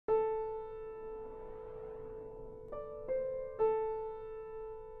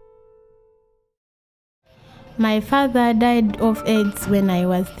My father died of AIDS when I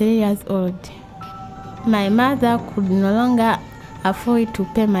was 3 years old. My mother could no longer afford to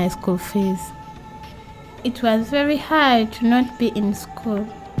pay my school fees. It was very hard to not be in school.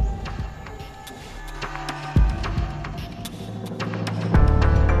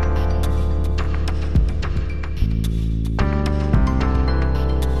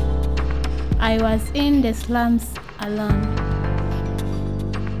 I was in the slums alone.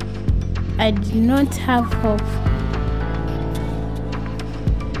 I did not have hope.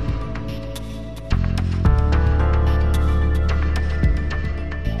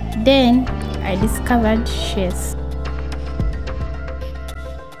 Then I discovered chess.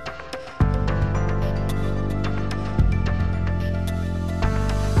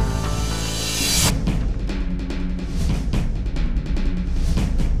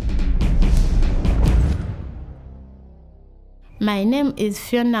 My name is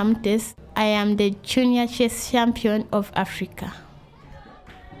Phiona. I am the junior chess champion of Africa.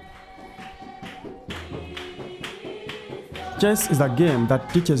 Chess is a game that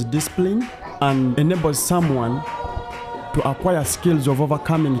teaches discipline and enables someone to acquire skills of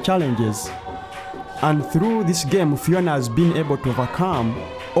overcoming challenges. And through this game, Phiona has been able to overcome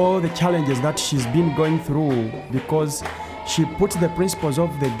all the challenges that she's been going through because she puts the principles of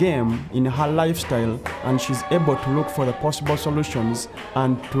the game in her lifestyle, and she's able to look for the possible solutions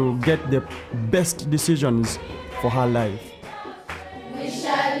and to get the best decisions for her life. We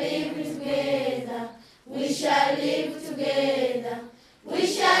shall live together. We shall live together. We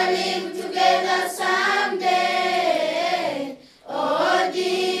shall live together someday. Oh,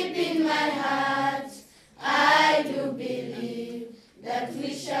 deep in my heart, I do believe that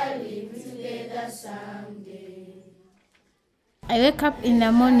we shall live together someday. I wake up in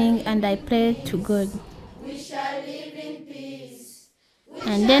the morning and I pray to God. We shall live in peace.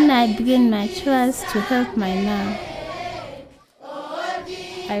 And then I begin my chores to help my mom.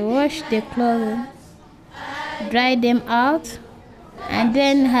 I wash the clothes, dry them out, and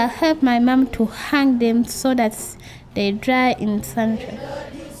then I help my mom to hang them so that they dry in sunshine.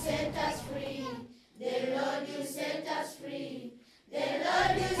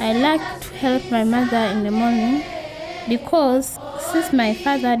 I like to help my mother in the morning because since my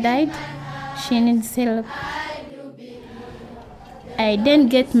father died, she needs help. I then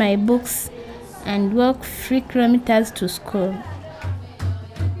get my books and walk 3 kilometers to school.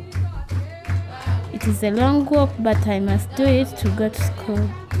 It is a long walk, but I must do it to go to school.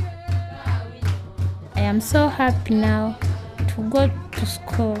 I am so happy now to go to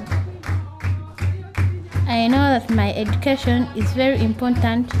school. I know that my education is very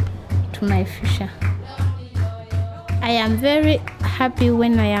important to my future. I am very happy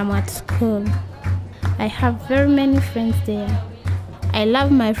when I am at school. I have very many friends there. I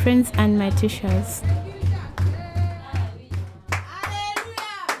love my friends and my teachers.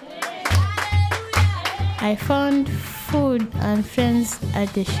 I found food and friends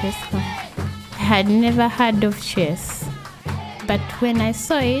at the chess camp. I had never heard of chess, but when I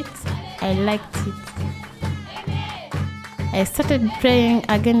saw it, I liked it. I started playing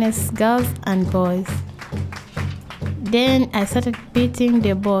against girls and boys. Then I started beating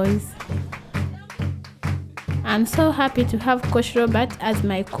the boys. I'm so happy to have Coach Robert as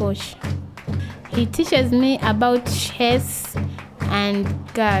my coach. He teaches me about chess and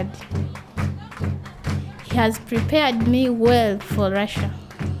guard. He has prepared me well for Russia.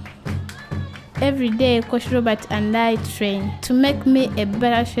 Every day, Coach Robert and I train to make me a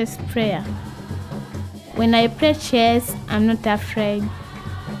better chess player. When I play chess, I'm not afraid.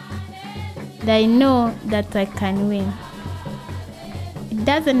 I know that I can win. It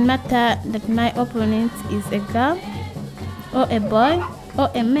doesn't matter that my opponent is a girl, or a boy,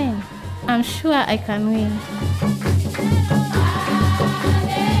 or a man. I'm sure I can win.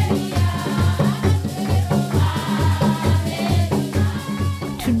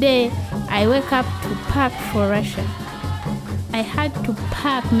 Today, I wake up to pack for Russia. I had to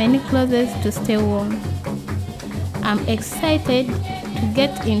pack many clothes to stay warm. I'm excited to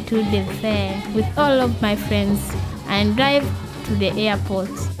get into the van with all of my friends and drive to the airport.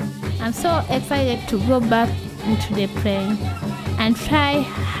 I'm so excited to go back into the plane and fly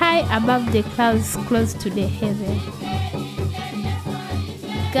high above the clouds close to the heaven.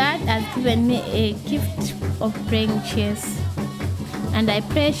 God has given me a gift of playing chess, and I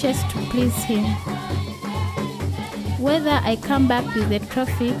play chess to please Him. Whether I come back with a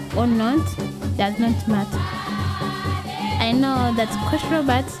trophy or not does not matter. I know that Coach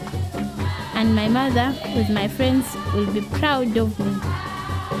Robert and my mother with my friends will be proud of me.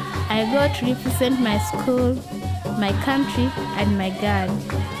 I go to represent my school, my country, and my God.